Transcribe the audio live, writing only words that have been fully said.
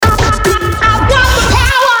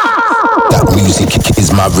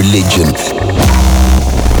religion.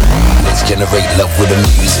 Let's generate love with the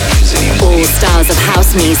music. All styles of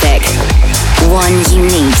house music, one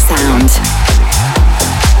unique sound.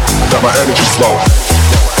 Got my energy flow.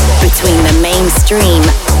 Between the mainstream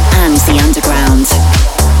and the underground.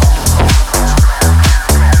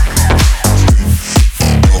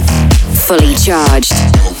 Fully charged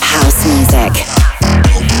house music.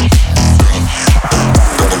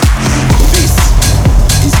 This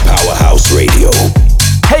is Powerhouse Radio.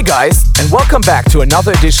 Hey guys, and welcome back to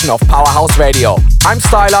another edition of Powerhouse Radio. I'm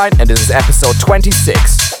Styline and this is episode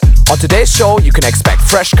 26. On today's show, you can expect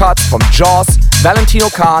fresh cuts from Jauz, Valentino,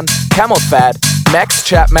 Camelphat, Max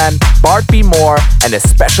Chapman, Bart B. Moore, and a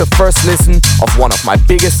special first listen of one of my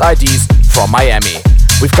biggest IDs from Miami.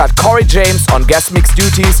 We've got Corey James on Guestmix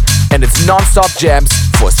duties, and it's non-stop jams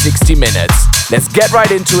for 60 minutes. Let's get right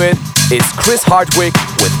into it. It's Chris Hartwig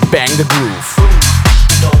with Bang the Groove.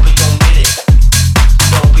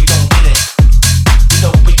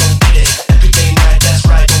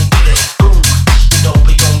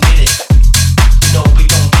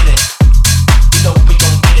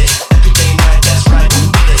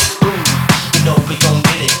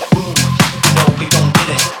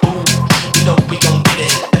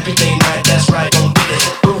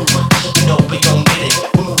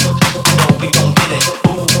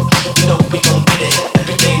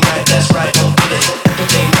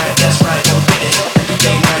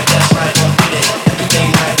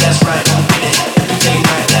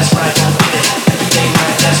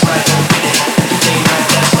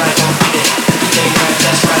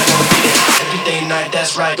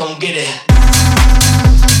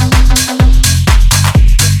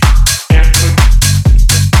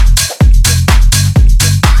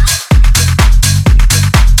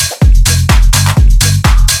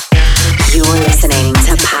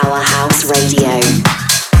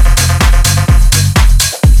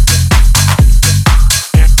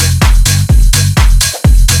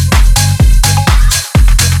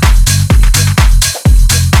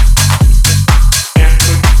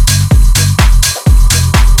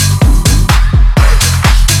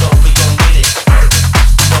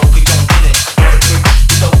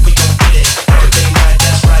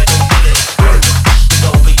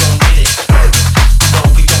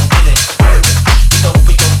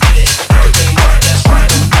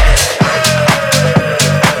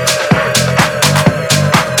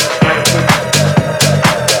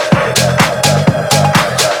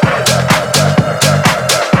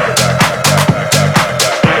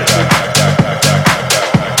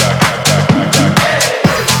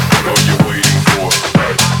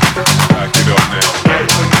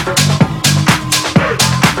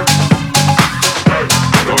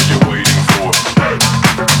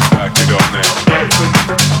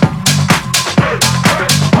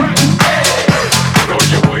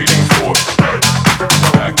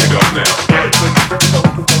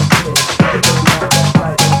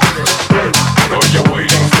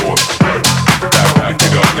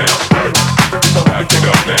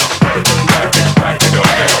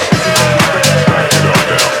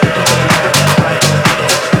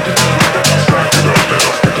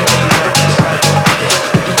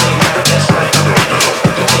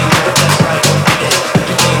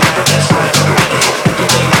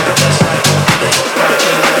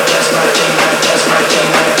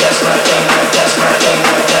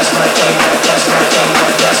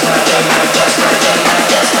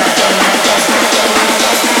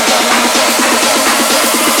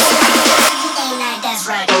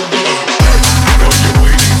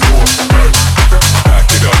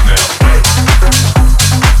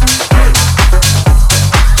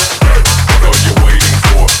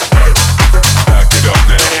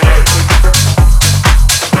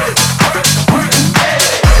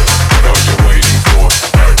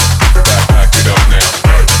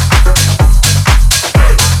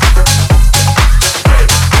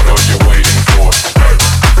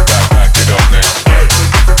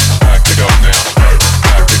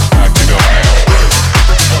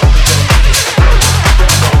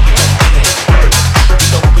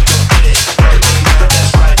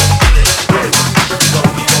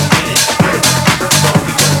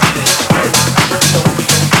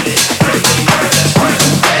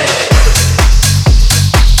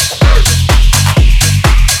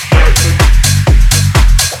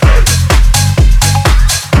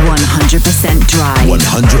 drive.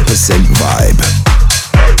 100% vibe.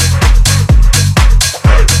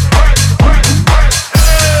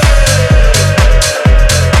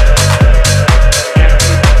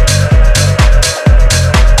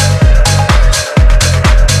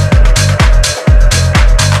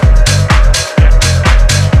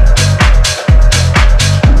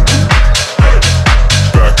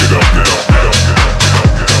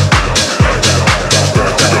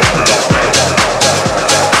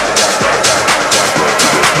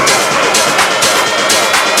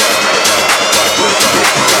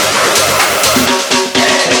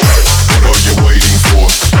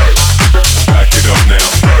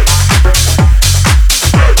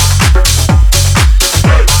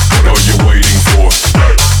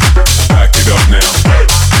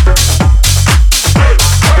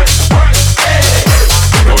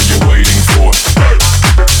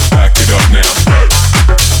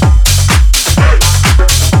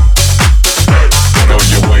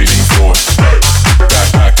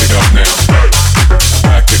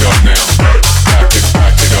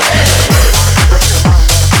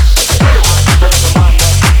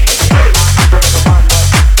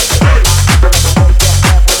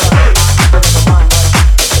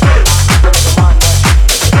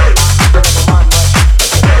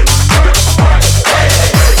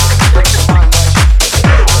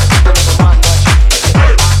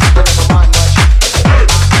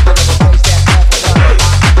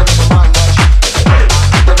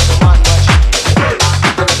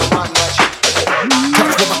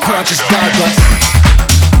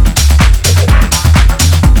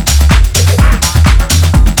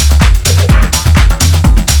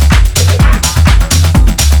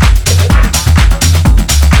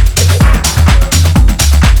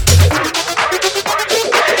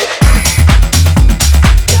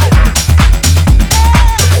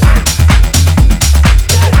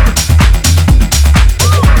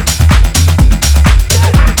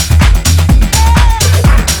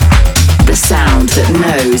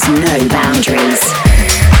 no boundaries.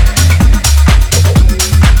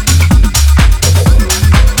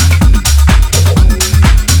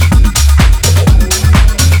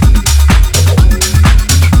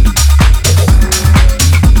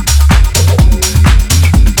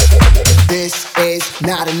 This is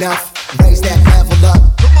not enough. Raise that level up.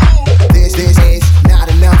 This is not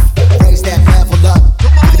enough. Raise that level up.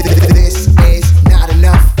 This is not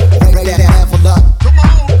enough. Raise that level up.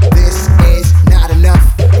 This is not enough.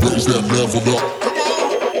 Raise that level up.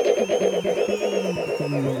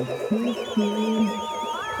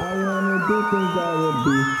 I wanna do things that would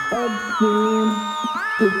be obscene.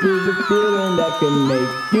 This is a feeling that can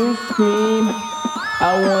make you scream.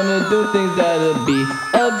 I wanna do things that'll be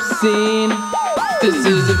obscene. This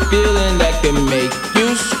is a feeling that can make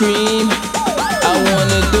you scream. I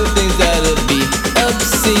wanna do things that'll be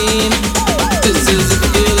obscene. This is a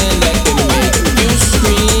feeling that can make you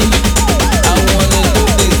scream. I wanna do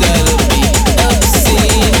things that'll be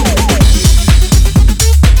obscene.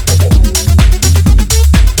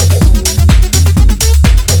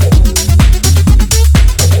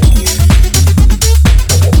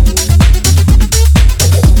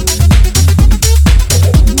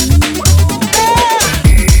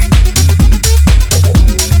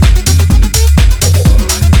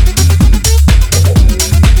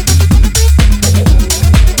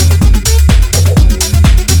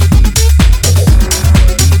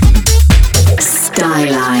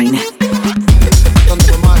 Styline. Don't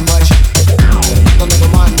never mind much. Don't never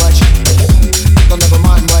mind much. Don't never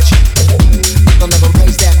mind much. Don't never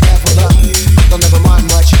raise that level up. Don't never mind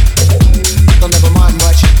much. Don't never mind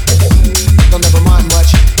much. Don't never mind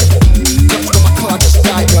much. Just got my car just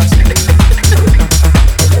died, just.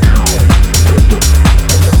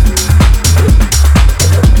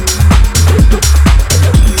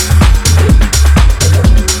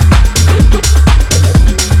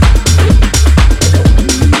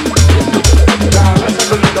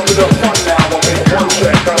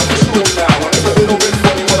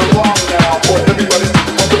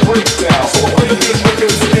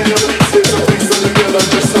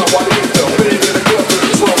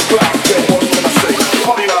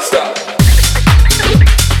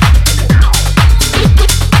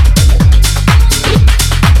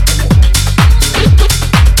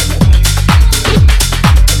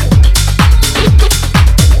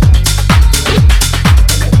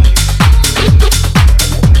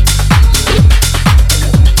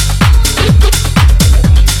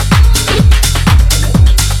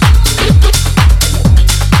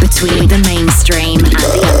 Between the mainstream and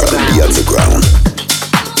the underground.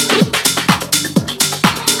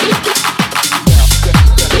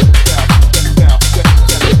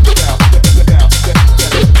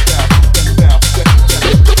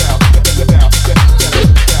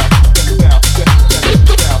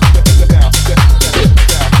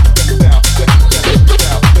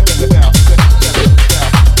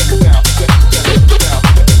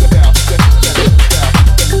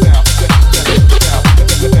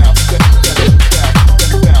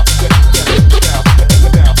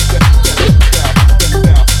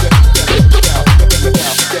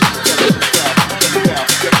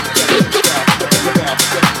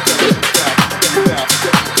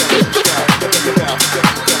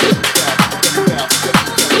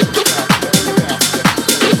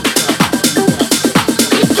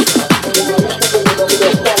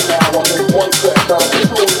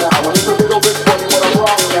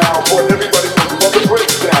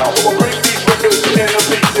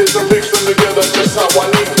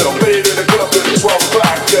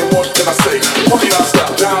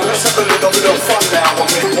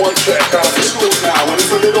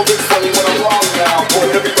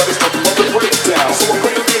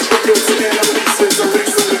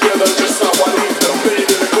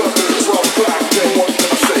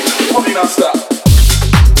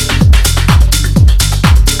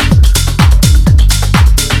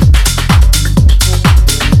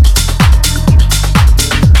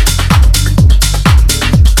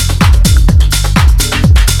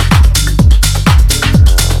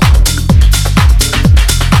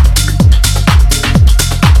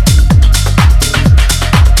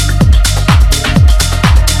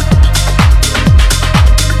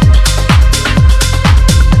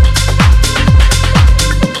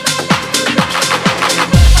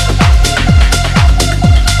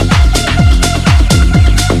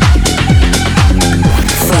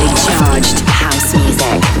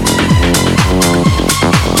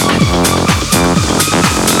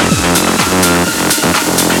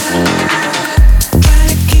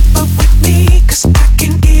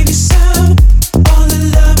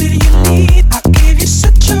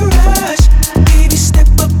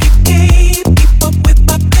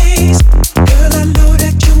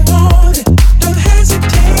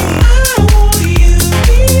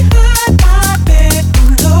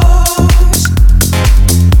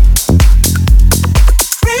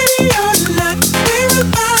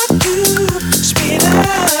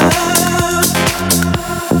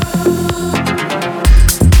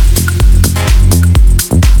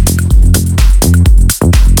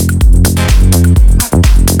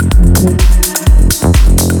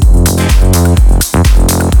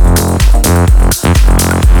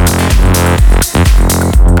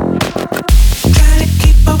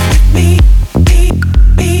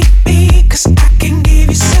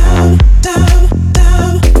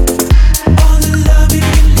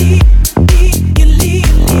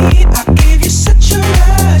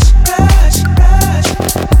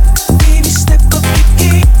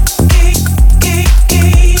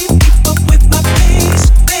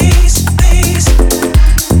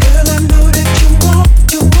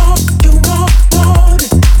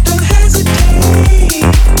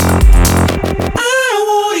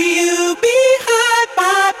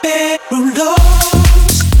 bedroom doors.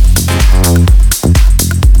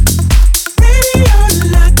 Radio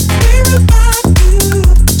light, we're about to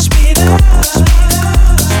speed up.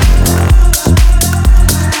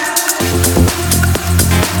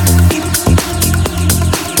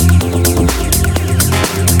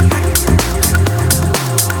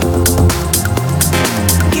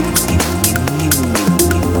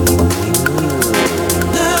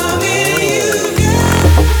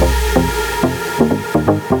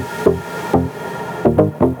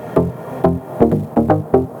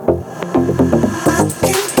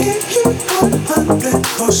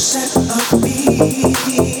 Of me.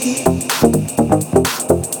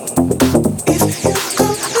 If you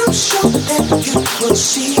come, I'm sure that you will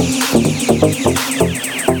see.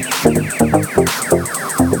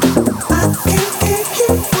 I can give you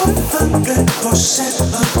 100%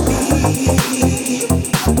 of me.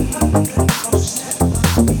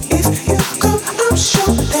 If you come, I'm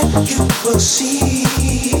sure that you will see.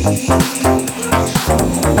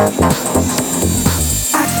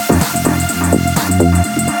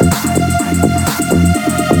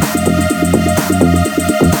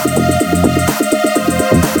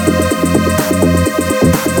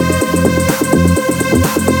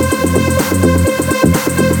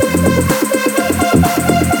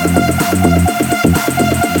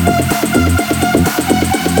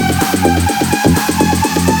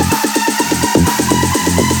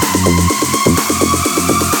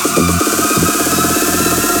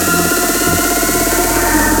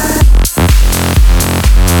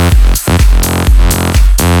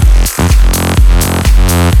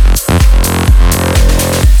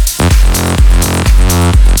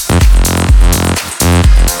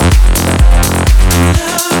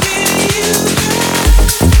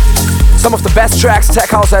 Some of the best tracks Tech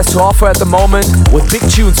House has to offer at the moment, with big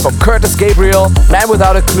tunes from Gabriel, Man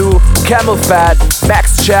Without a Clue, Camelphat,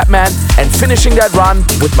 Chapman, and finishing that run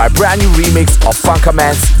with my brand new remix of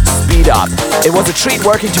Funkerman's Speed Up. It was a treat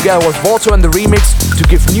working together with VOLTO in the remix to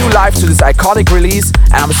give new life to this iconic release,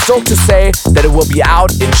 and I'm stoked to say that it will be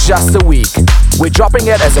out in just a week. We're dropping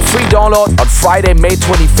it as a free download on Friday, May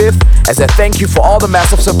 25th, as a thank you for all the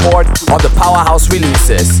massive support on the Powerhouse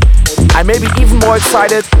releases. I may be even more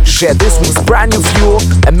excited to share this week's brand new Fuel,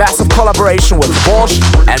 a massive collaboration with Wolsh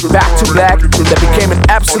and Back to Black that became an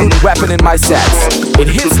absolute weapon in my sets. It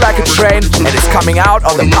hits like a train and is coming out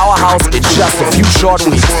on the Powerhouse in just a few short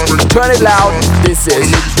weeks. Turn it loud, this is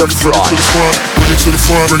The Front. Bring it to the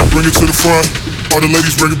front, bring it to the front. All the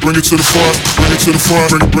ladies bring it to the front, bring it to the front,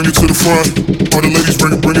 bring it to the front. All the ladies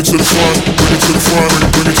bring it to the front, bring it to the front,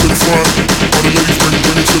 bring it to the front. All the ladies bring it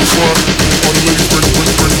to the front. All the ladies bring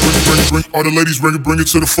all the ladies bring it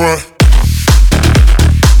to the front.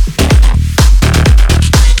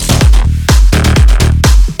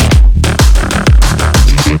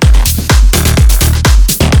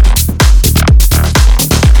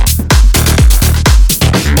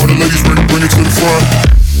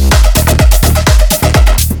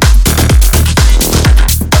 All the ladies bring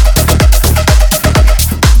it to the front.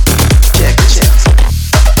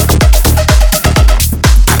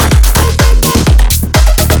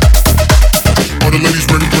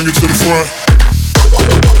 Bring it to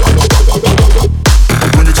the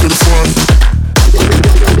front. Bring it to the front.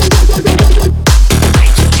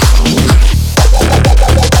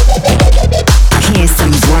 Here's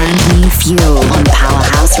some brand new Fuel on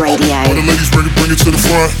Powerhouse Radio. All the ladies bring it to the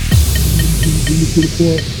front.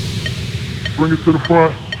 Bring it to the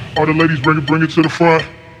front. All the ladies bring it to the front.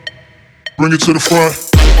 Bring it to the front.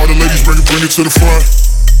 All the ladies bring it to the front.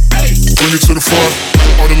 Bring it to the front.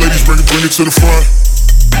 All the ladies bring it to the front.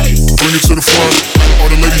 Bring it to the front. All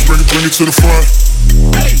the ladies bring it to the front.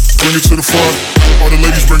 Bring it to the front. All the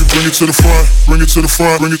ladies bring it to the front. Bring it to the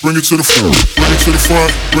front. Bring it to the front. Bring it to the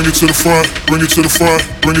front. Bring it to the front.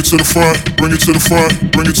 Bring it to the front. Bring it to the front.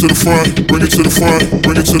 Bring it to the front. Bring it to the front. Bring it to the front.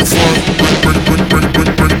 Bring it to the front.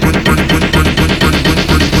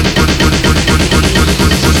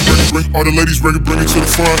 All the ladies bring it to the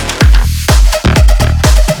front.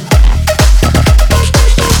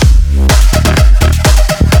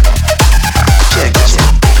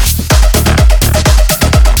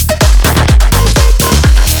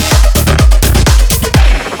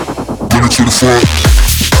 To the front.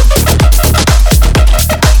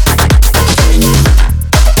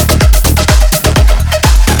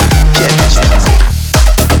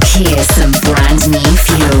 Here's some brand new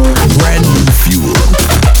Fuel. Brand new Fuel.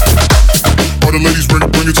 All the ladies bring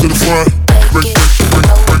it to the front. Bring it to the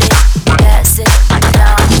front.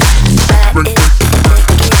 Bring it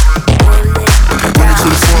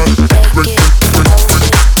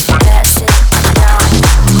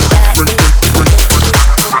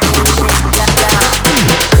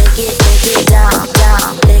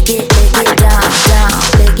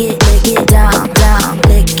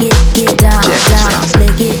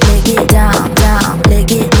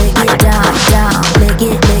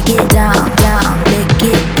it down, down, lick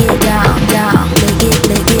it down, down, lick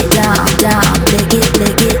it down, down, lick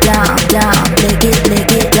it down, down, lick it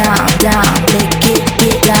down, down, lick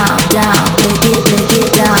it down, down, lick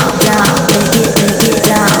it down, down, lick it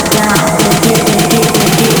down, down,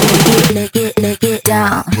 lick it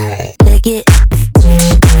down, lick it.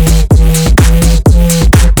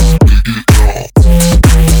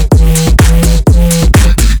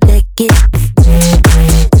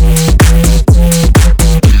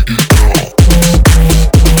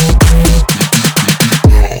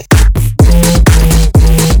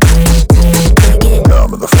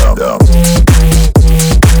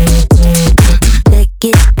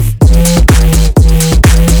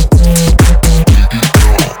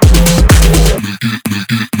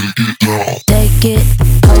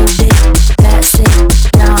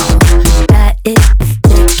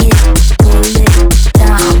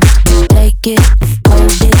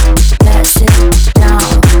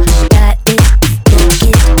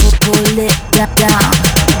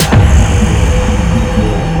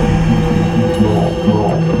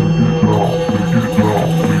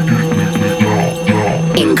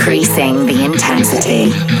 Increasing the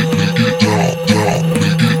intensity.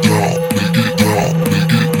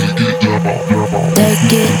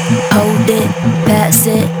 Take it, hold it, pass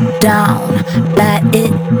it down. Light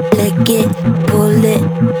it, lick it, pull it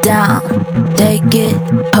down. Take it,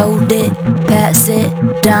 hold it, pass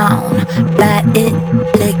it down. Light it,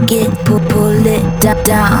 lick it, pull it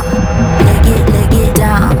down. Lick it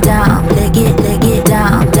down, down. Lick it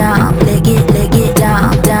down, down. Lick it down, down. Lick it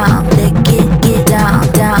down, down. Lick it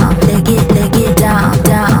down, down. Lick it down,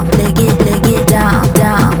 down. Lick it down,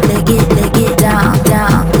 down. Lick it down,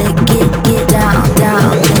 down. Lick it down, down.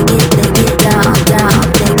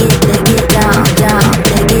 Lick it down, down.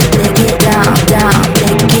 Lick it down, down.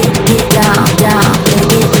 Lick it down, down.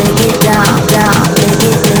 Lick it down, down. Lick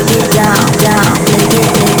it down, down.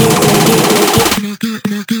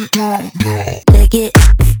 Lick it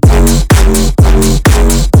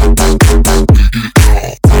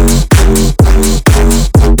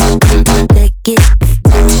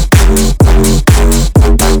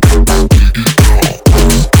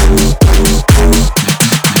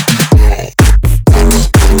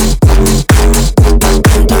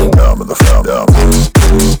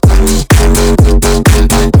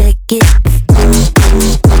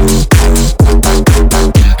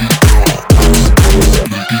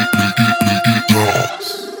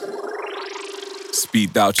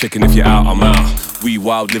Speed dial, checking if you're out, I'm out. We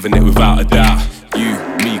wild, living it without a doubt. You,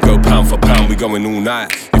 me, go pound for pound, we going all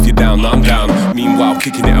night. If you're down, I'm down. Meanwhile,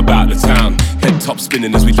 kicking it about the town. Head top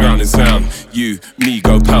spinning as we drown in sound. You, me,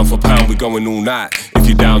 go pound for pound, we going all night. If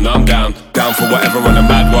you're down, I'm down. Down for whatever on a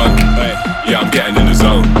mad one. Hey, yeah, I'm getting in the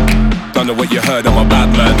zone. Don't know what you heard, I'm a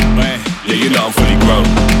bad man. Yeah, you know I'm fully grown.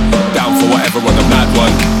 Down for whatever on a mad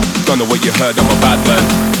one. Don't know what you heard, I'm a bad man.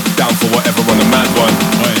 Down for whatever on a mad one.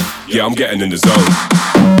 Yeah, I'm getting in the zone.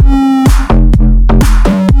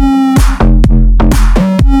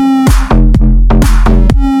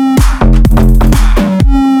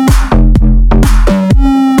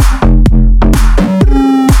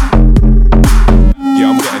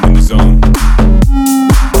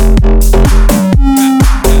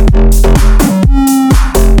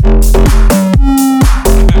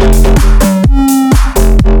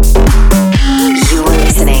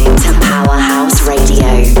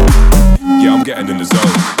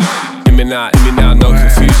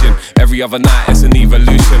 Other night, it's an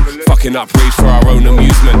evolution. Fucking up rage for our own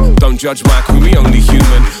amusement. Don't judge my crew, we only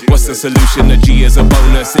human. What's the solution? The G is a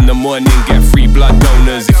bonus. In the morning, get free blood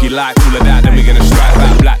donors. If you like all of that, then we're gonna strike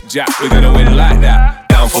that blackjack. We're gonna win like that.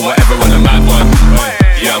 Down for whatever on a mad one.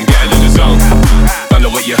 Yeah, I'm getting in the zone. Don't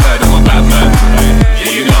know what you heard, I'm a bad man.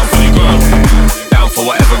 Yeah, you know I'm fully grown. Down for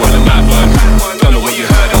whatever on a mad one. Don't know what you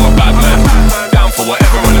heard, I'm a bad man. Down for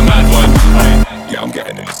whatever on a mad one. Yeah, I'm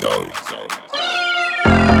getting in the zone.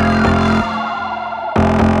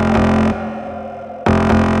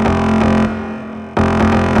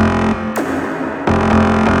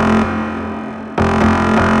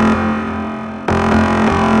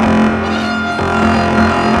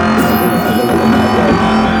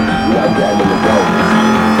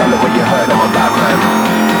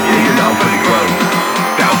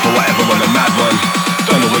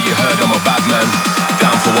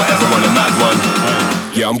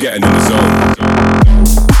 Yeah, I'm getting in the zone.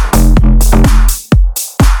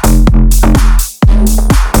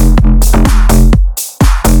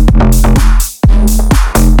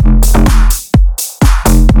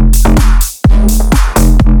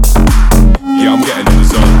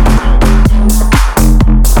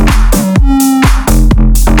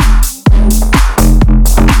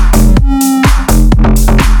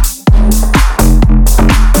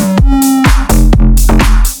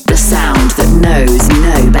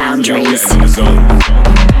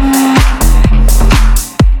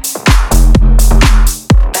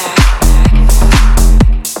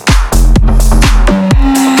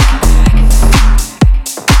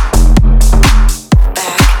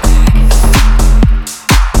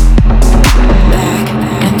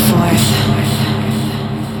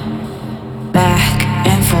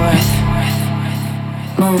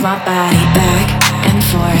 Move our body back and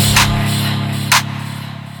forth.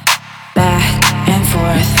 Back and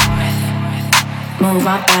forth. Move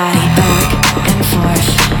our body back and forth.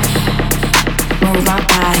 Move our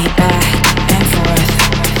body back and forth.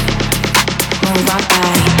 Move our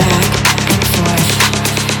body back and forth.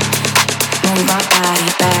 Move our body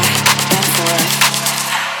back and forth.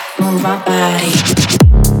 Move our body.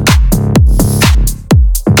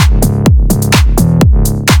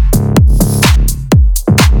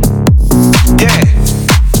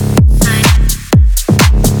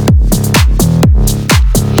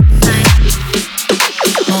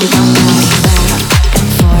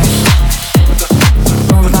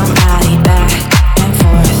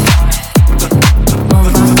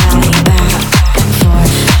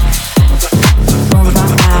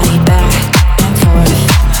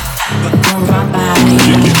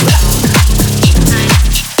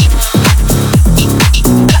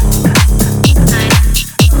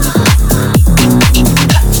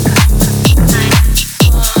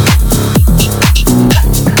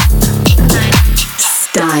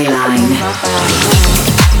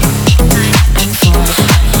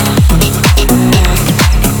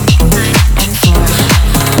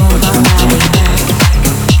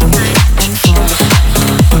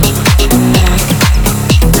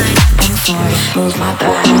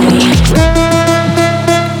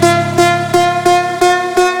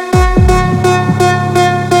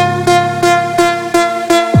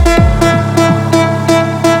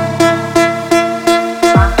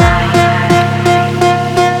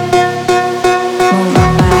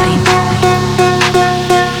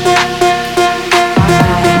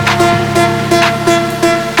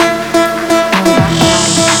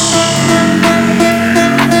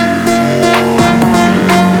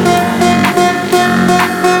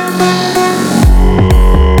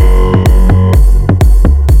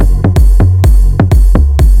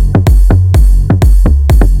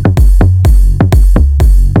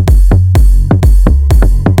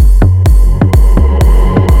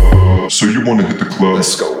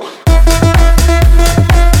 Let's go.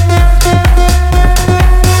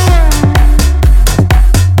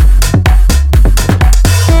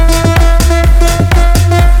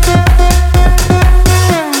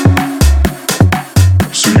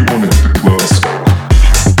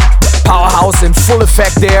 In full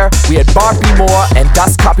effect there, we had Bart and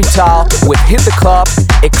Das Kapital with Hit the Club,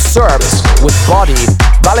 Excerpt with Body,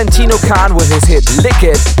 Valentino with his hit Lick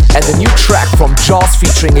It, and the new track from Jauz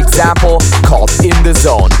featuring Example called In the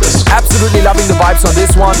Zone. Absolutely loving the vibes on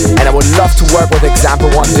this one, and I would love to work with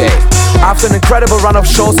Example one day. After an incredible run of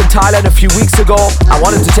shows in Thailand a few weeks ago, I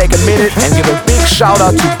wanted to take a minute and give a big shout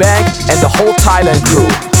out to Bank and the whole Thailand crew.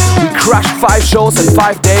 We crushed 5 shows in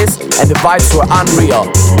 5 days and the vibes were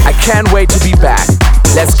unreal. I can't wait to be back.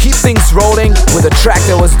 Let's keep things rolling with a track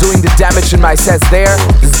that was doing the damage in my sets there.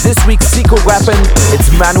 This week's secret weapon,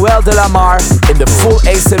 it's Manuel de la Mare in the full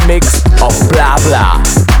ASIN mix of Blah Blah.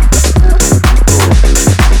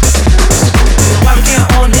 Why we can't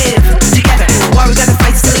all live together? Why we gotta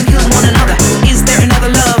fight still and kill one another? Is there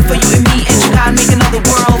another love for you and me? And you gotta make another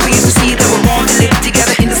world for you to see that we're born to live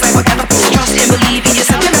together in this life forever. Trust and believe in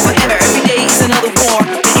yourself and forever. Every day is another war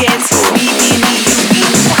against me, being me, you, me.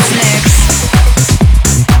 What's next?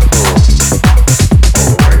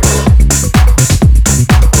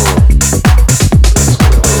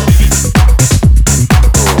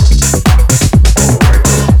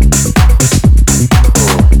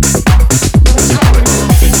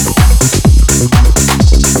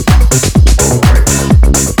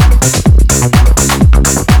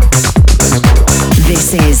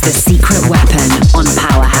 This is The Secret Weapon on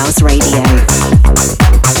Powerhouse Radio.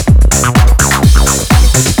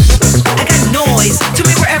 I got noise to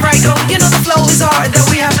me wherever I go. You know the flow is hard that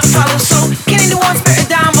we have to follow. So can anyone spare a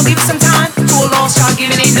dime or give it some time to a lost child?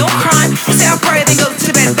 Giving ain't no crime. We say our prayer, then go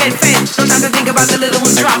to bed, fed. No time to think about the little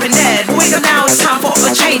ones dropping dead. But wake up now, it's time for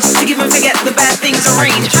a change. To give and forget the bad things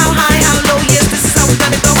arranged. How high, how low, yes, this is how we're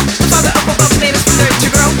gonna go. The Father up above made us from dirt to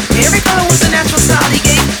grow. Every color was a natural style he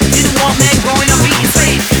gave. Didn't want man growing up being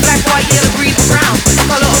slave. Black, white, yellow, green, brown. The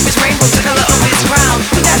color of his rainbow, the color of his crown.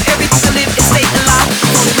 We got everything to live and stay alive.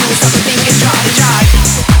 All we do is stop and think and try to jive.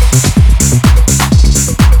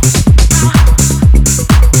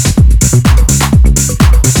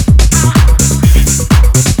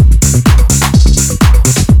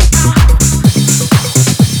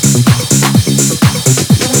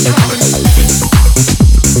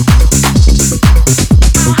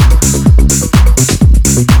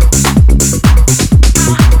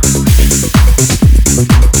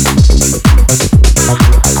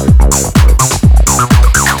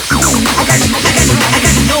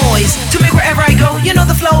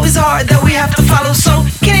 are that we have to follow. So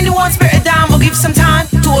can anyone spare a dime or give some time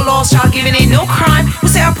to a lost child? Giving ain't no crime. We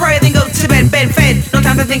say our prayer, then go to bed, fed. No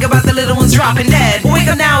time to think about the little ones dropping dead. Wake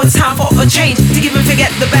up now, it's time for a change. To give and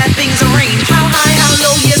forget the bad things arranged. How high, how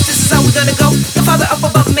low, yes, this is how we're gonna go. The Father up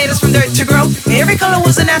above made us from dirt to grow. Every color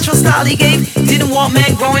was a natural style he gave. Didn't want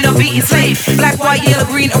man growing up being slave. Black, white, yellow,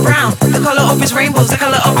 green, or brown. The color of his rainbows, the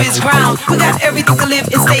color of his ground. We got everything to live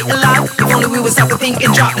and stay alive. If only we would stop to think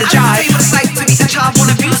and drop the jive. Tell you what it's like to be a child born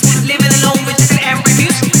abused. Living alone with different and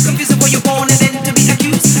reviews. Confused before you're born and then to be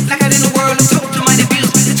accused. Like out in the world of total mind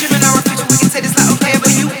abuse. The children are our future, we can say this not okay,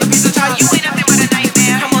 but you abuse a child, you ain't nothing but a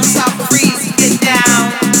nightmare. Come on, stop, freeze, get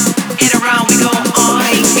down. And around we go on.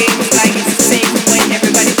 Hate games like it's the same when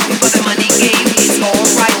everybody looking for the money game. It's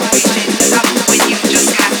alright, reaching the top when you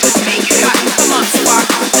just have to make it hot. Come on, spark,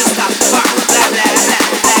 just stop, spark. Blah blah blah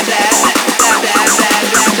blah blah blah blah blah blah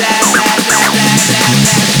blah blah blah blah blah.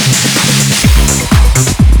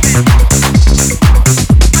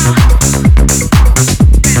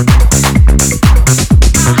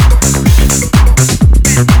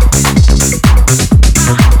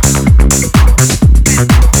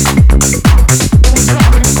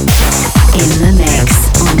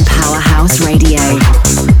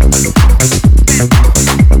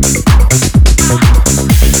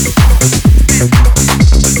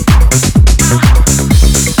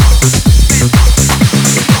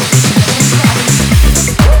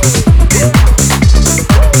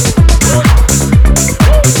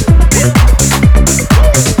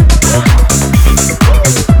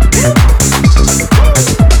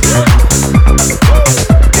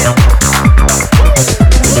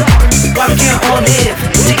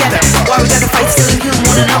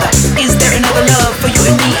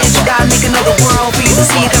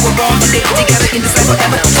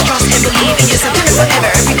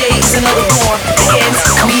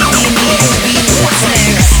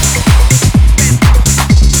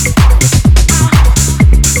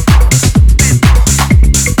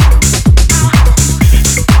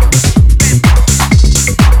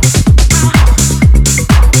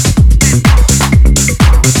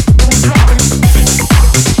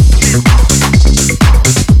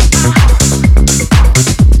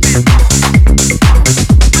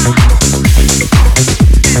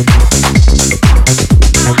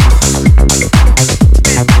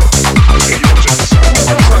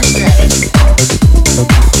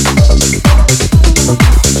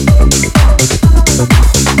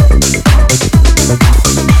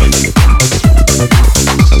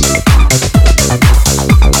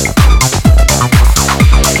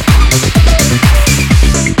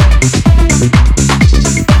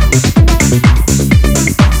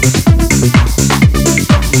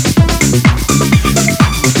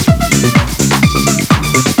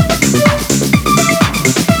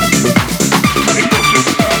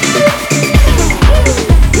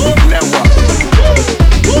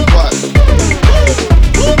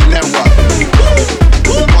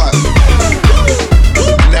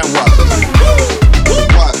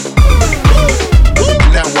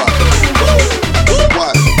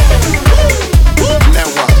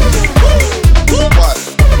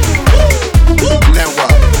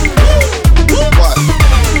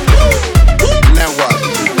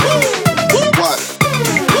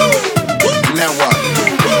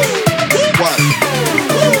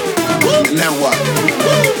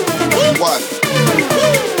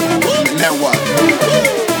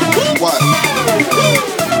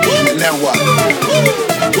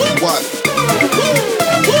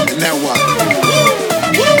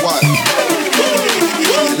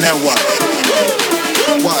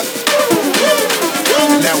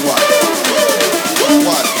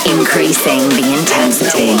 Increasing the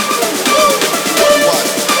intensity.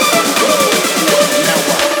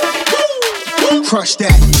 Crush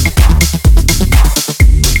that.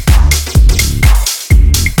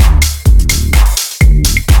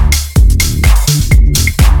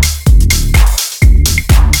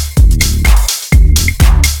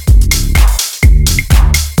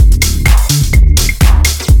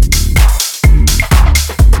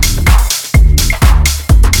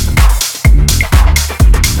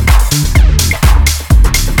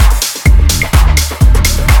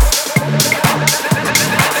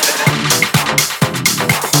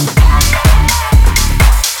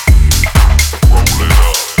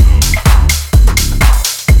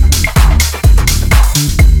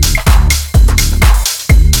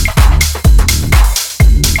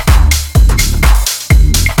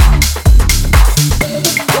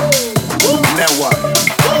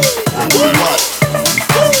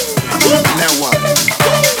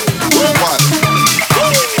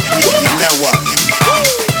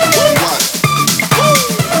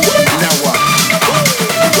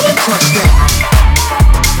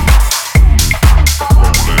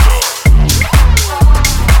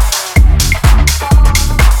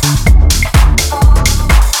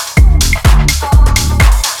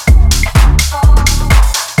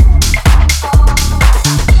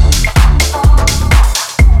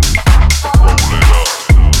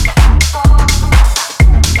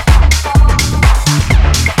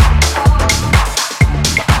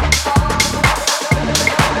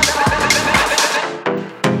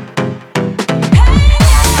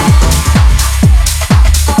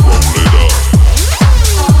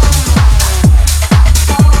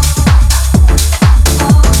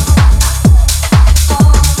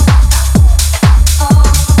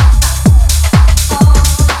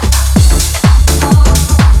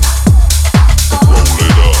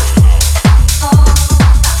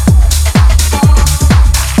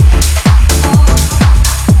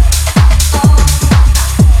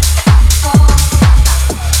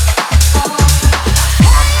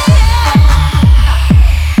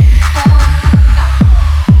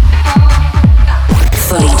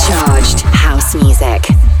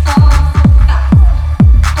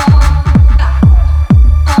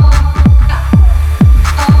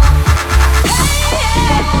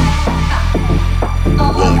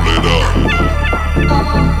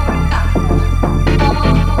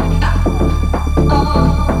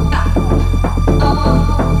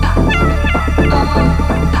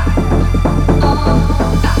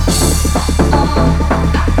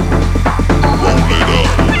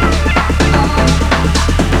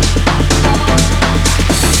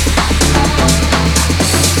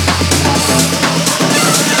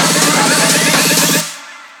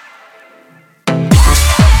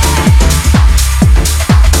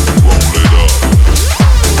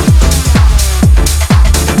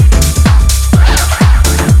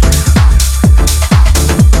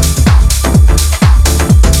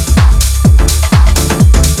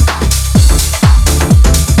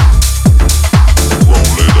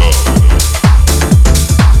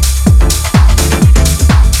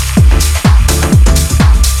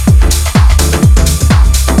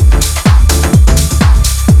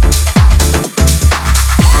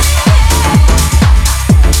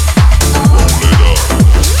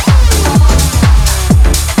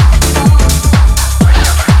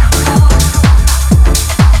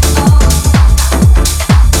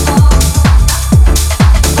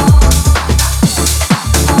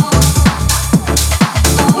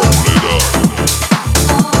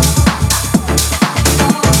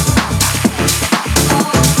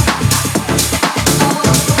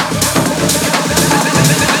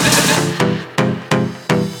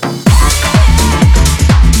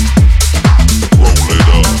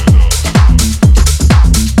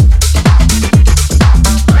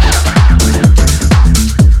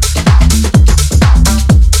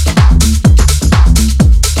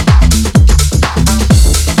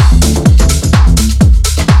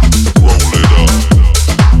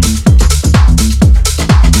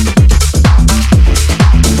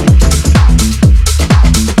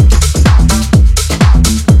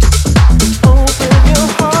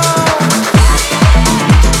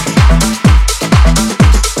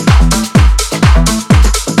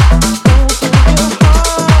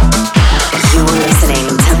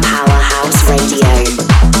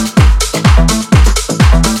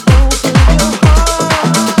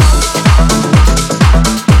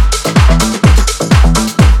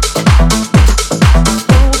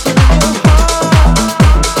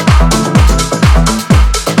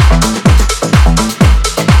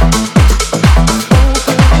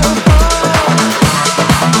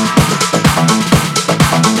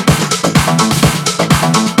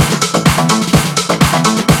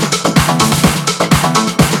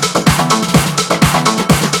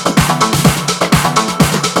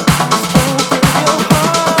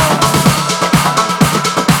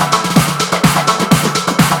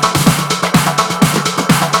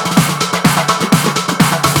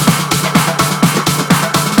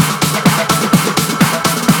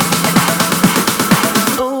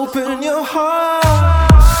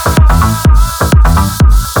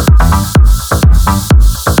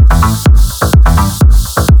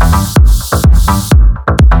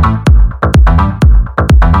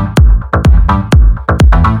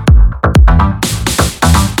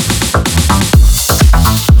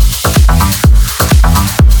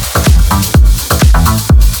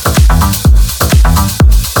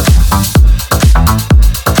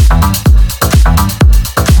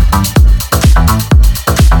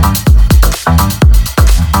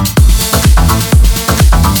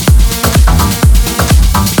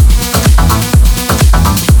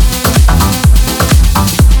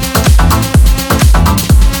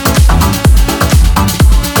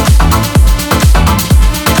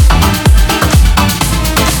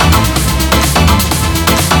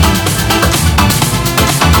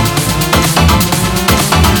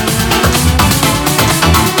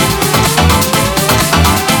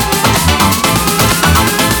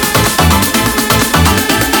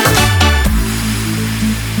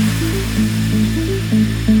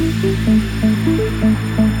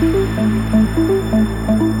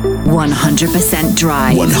 100%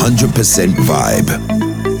 dry. 100% vibe.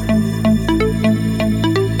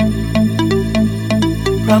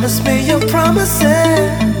 Promise me your promises,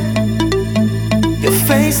 your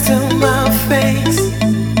face to my face.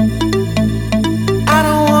 I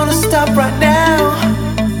don't wanna stop right now.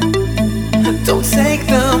 Don't take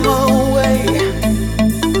them away.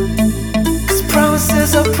 'Cause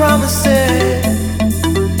promises are promises.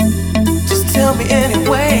 Just tell me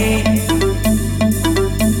anyway.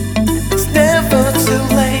 It's never too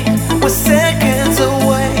late. We're seconds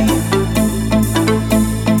away.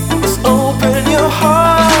 Just open your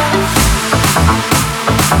heart.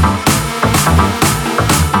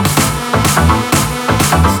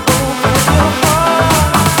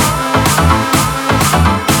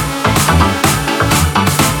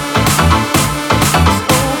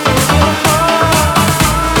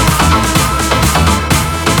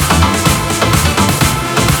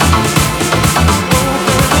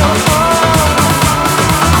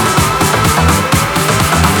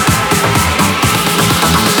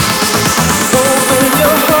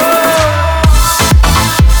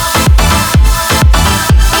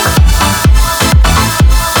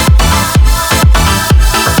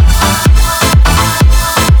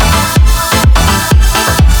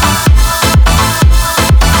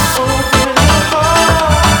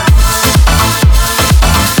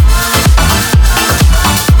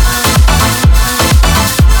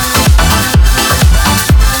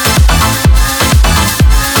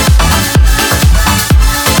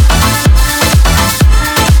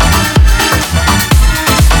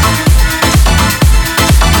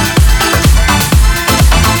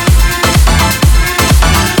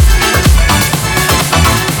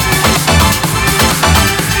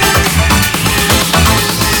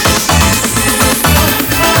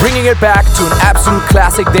 It back to an absolute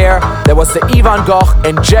classic there. There was the Gough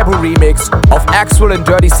and Jebu remix of Axwell and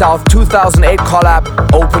Dirty South 2008 collab,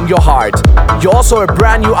 Open Your Heart. You also heard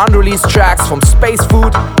brand new unreleased tracks from Space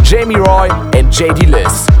Food, Jamie Roy and JD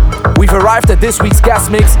Liz. We've arrived at this week's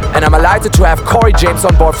Guestmix and I'm delighted to have Corey James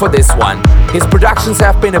on board for this one. His productions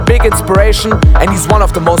have been a big inspiration and he's one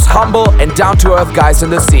of the most humble and down-to-earth guys in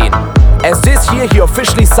the scene. As this year he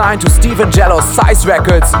officially signed to Steve Angello's Size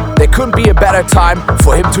Records, there couldn't be a better time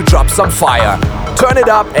for him to drop some fire. Turn it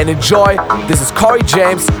up and enjoy. This is Corey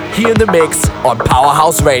James here in the mix on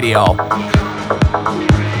Powerhouse Radio.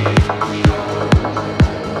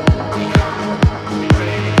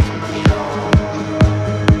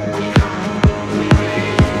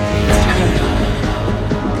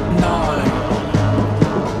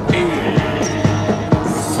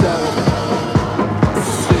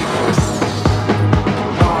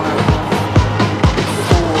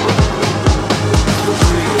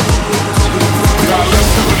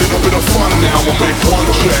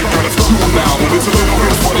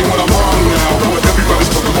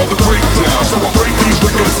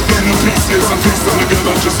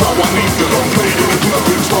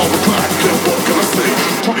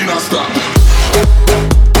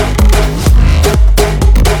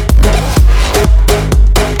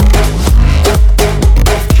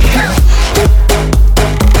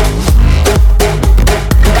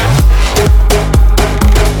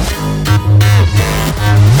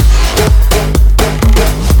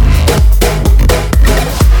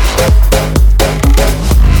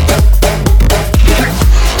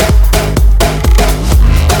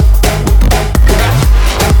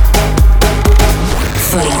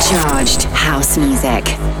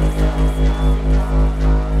 Music.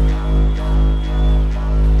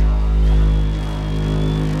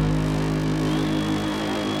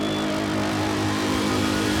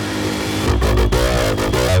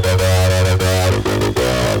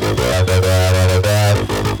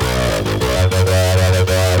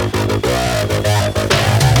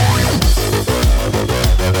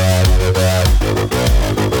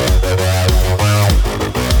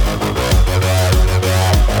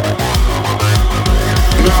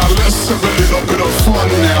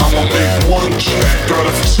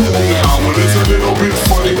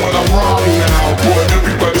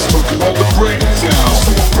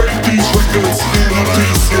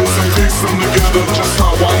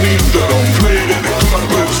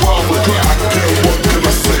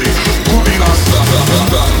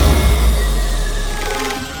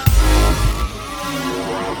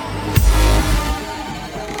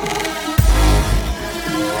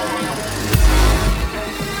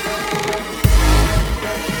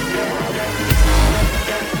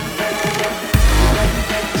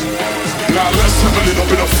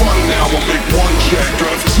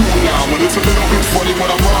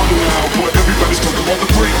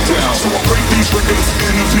 Breakdown. So I break these records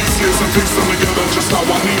into pieces and fix them together just how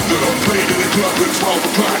I need them.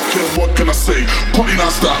 say, party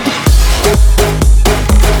non-stop.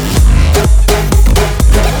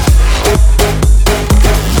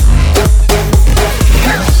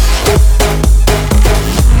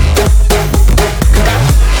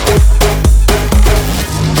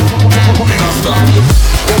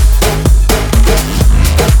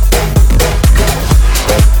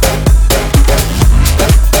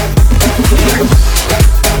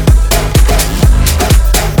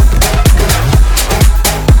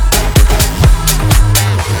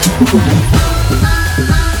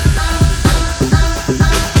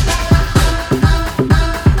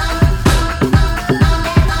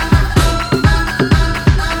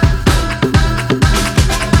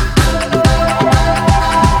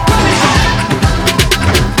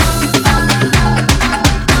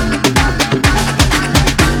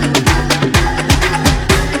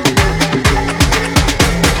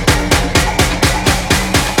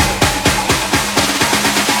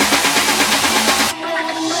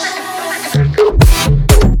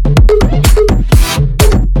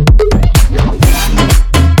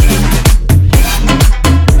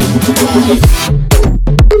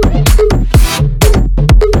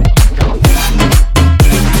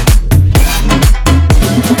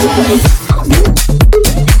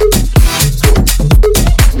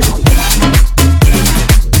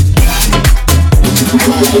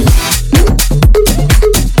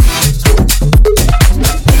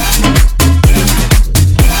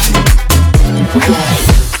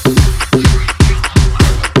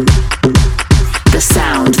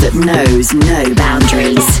 knows no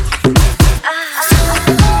boundaries.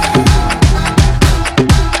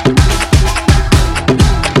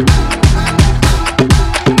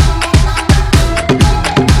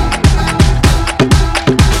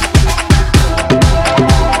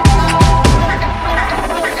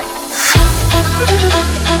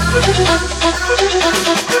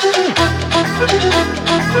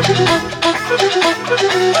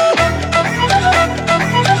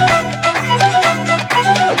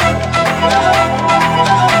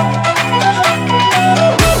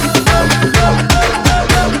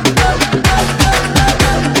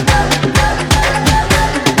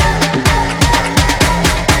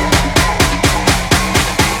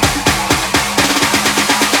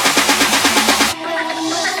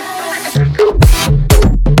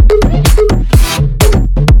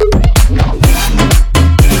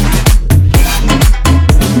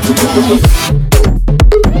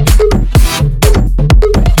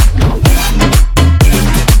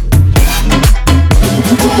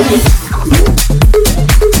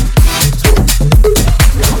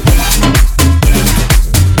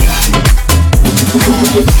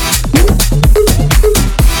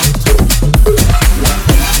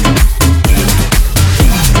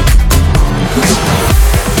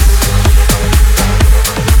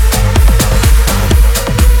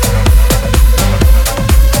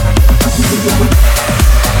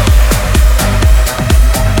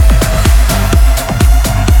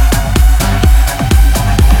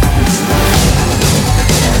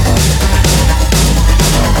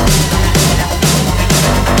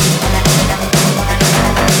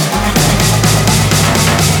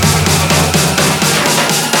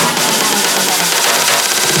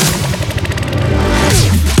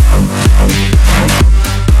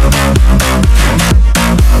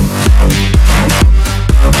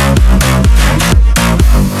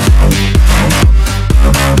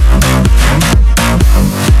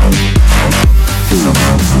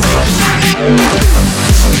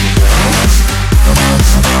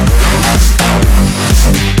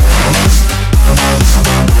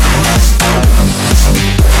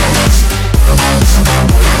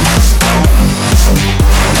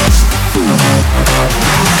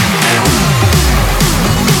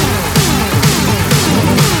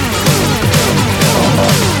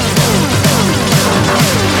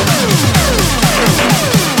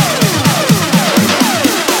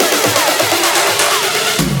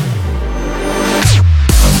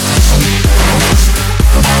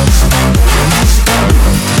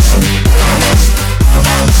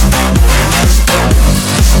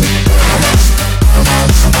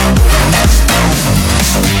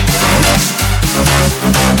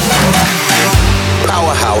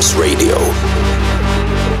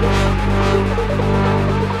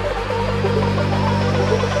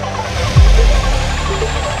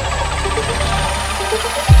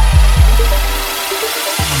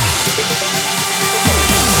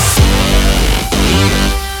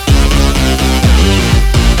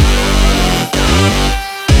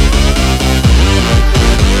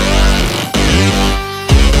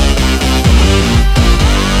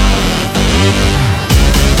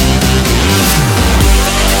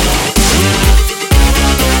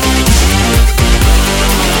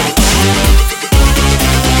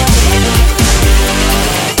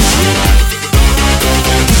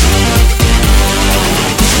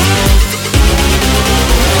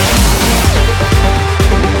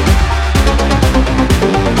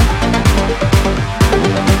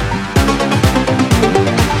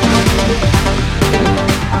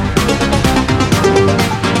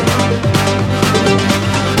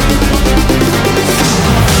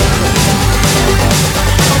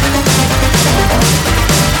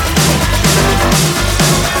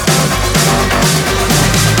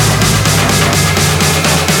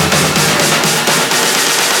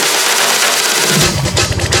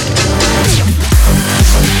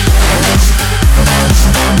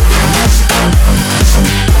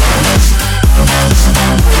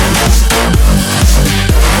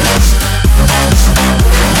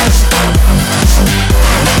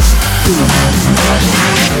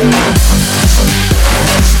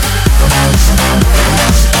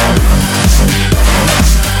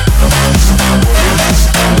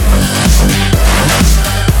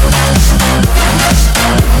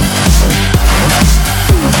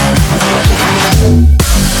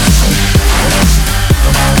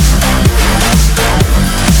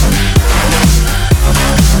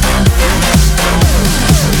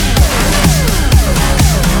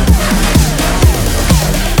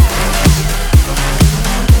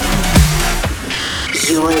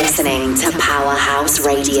 You're listening to Powerhouse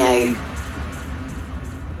Radio.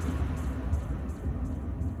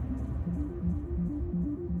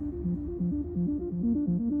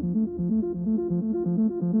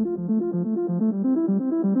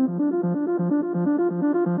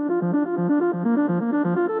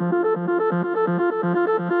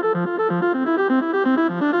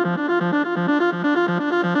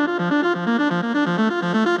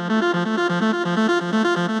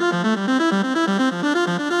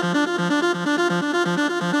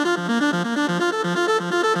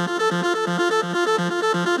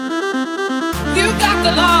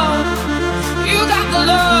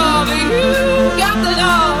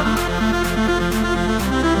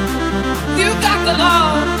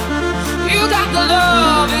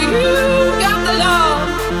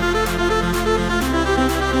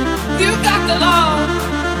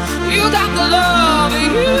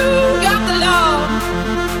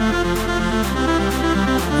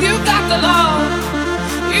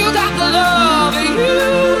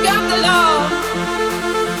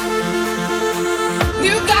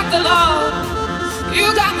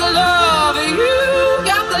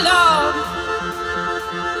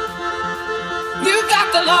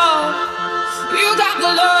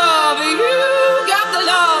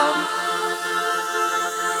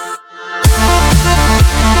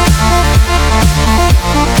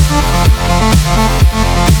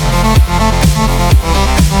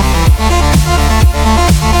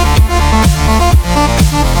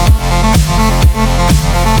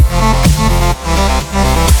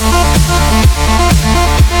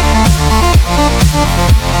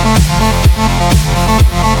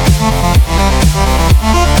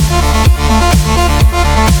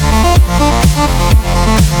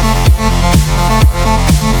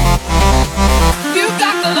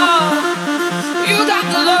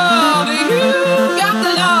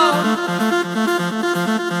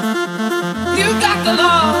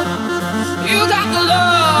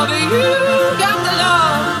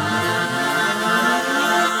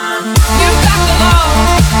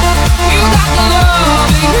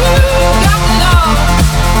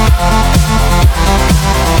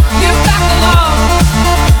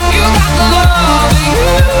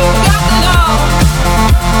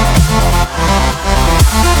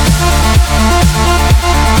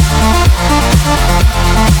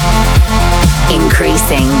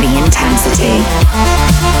 Increasing the intensity.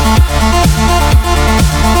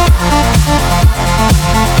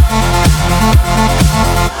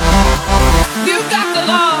 You got the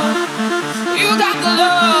love, you got the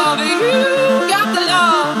love, you got the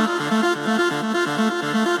love.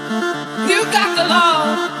 You got the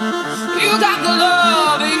love, you got the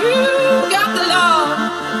love, you got the love.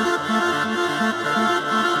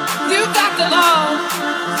 You got the love,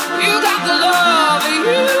 you got the love,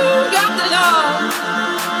 you got the love.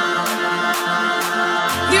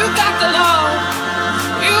 You got the love,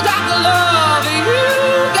 you got the love, you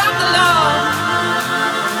got the love. You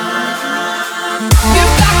got the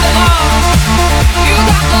love, you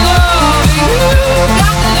got the love, you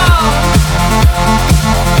got the love.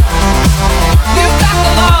 You got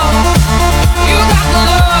the love, you got the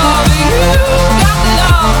love, you got the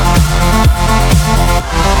love.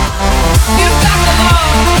 You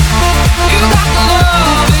got the love, you got the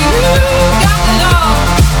love, you got the love.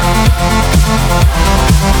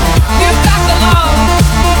 You got the love, you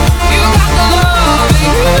got the love,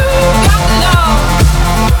 you got the love.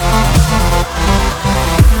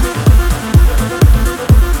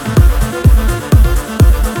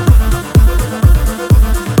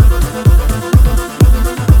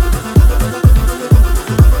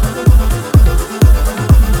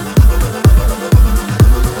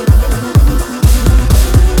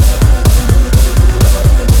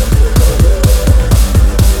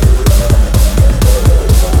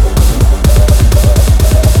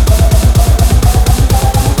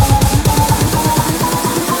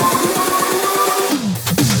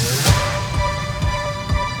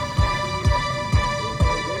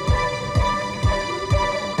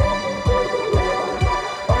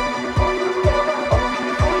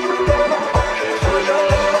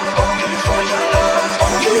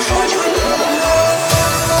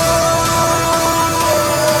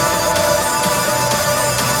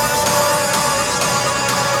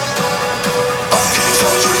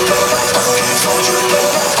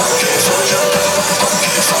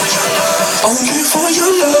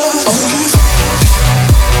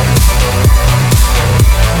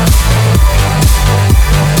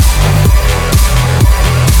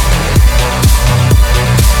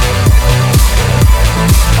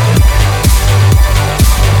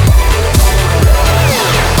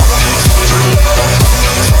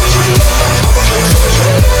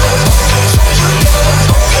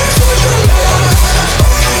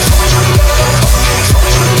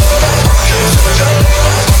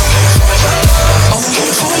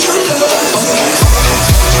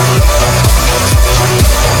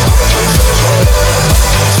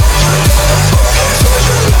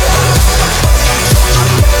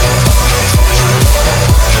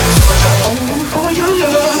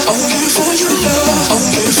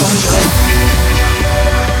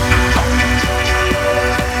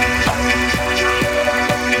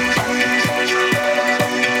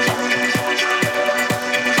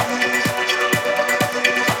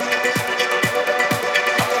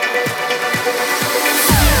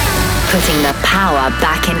 Putting the power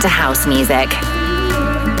back into house music.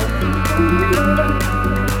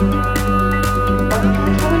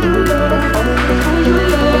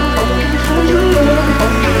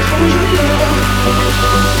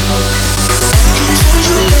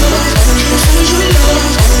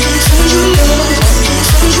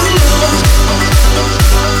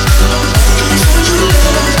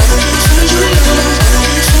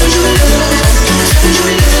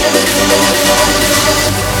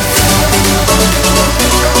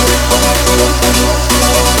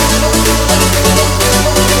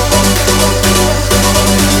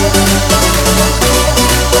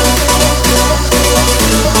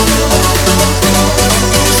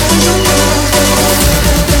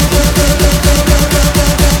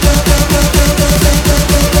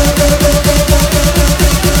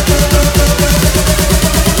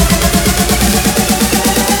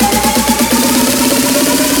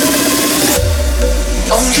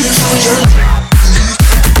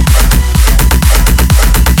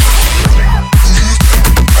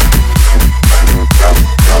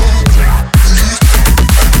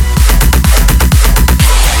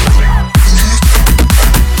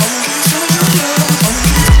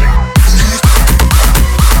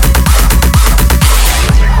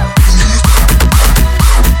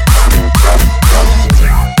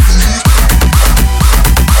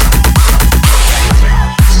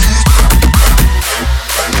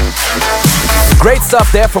 Great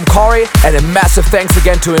stuff there from Corey, and a massive thanks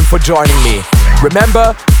again to him for joining me.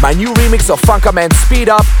 Remember, my new remix of Funkerman's Speed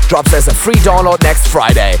Up drops as a free download next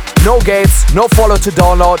Friday. No gates, no follow to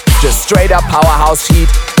download, just straight up powerhouse heat.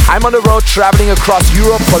 I'm on the road traveling across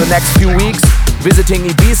Europe for the next few weeks, visiting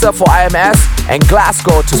Ibiza for IMS and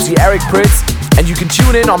Glasgow to see Eric Prydz, and you can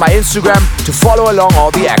tune in on my Instagram to follow along all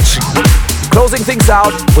the action. Closing things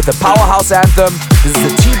out with the powerhouse anthem, this is the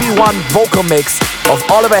TB1 vocal mix of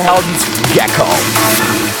Oliver Heldens' Gecko.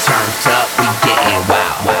 We turned up, we getting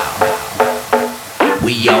wild.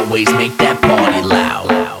 We always make that party loud.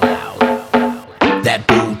 That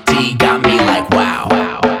booty got me like wow.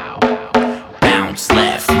 Bounce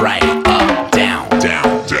left, right, up, down,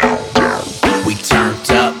 down, down, down. We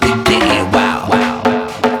turned up, we getting wild.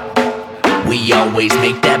 We always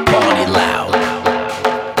make that party loud.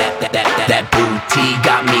 That booty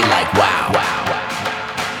got me like wow.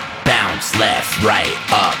 Bounce left, right,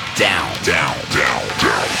 up, down, down, down,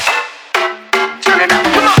 down. Turn it up,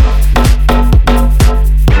 come on.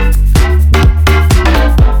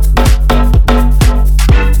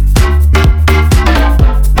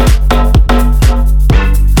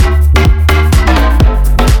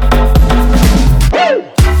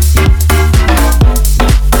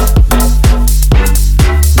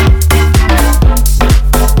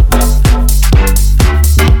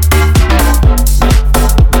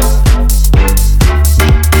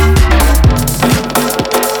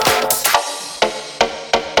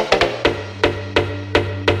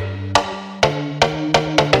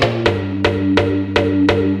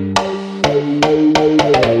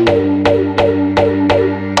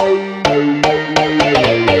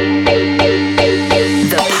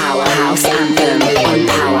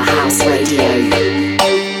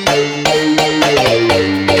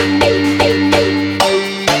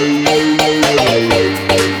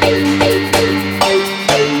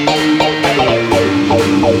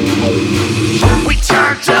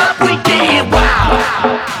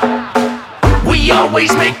 We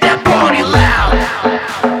always make that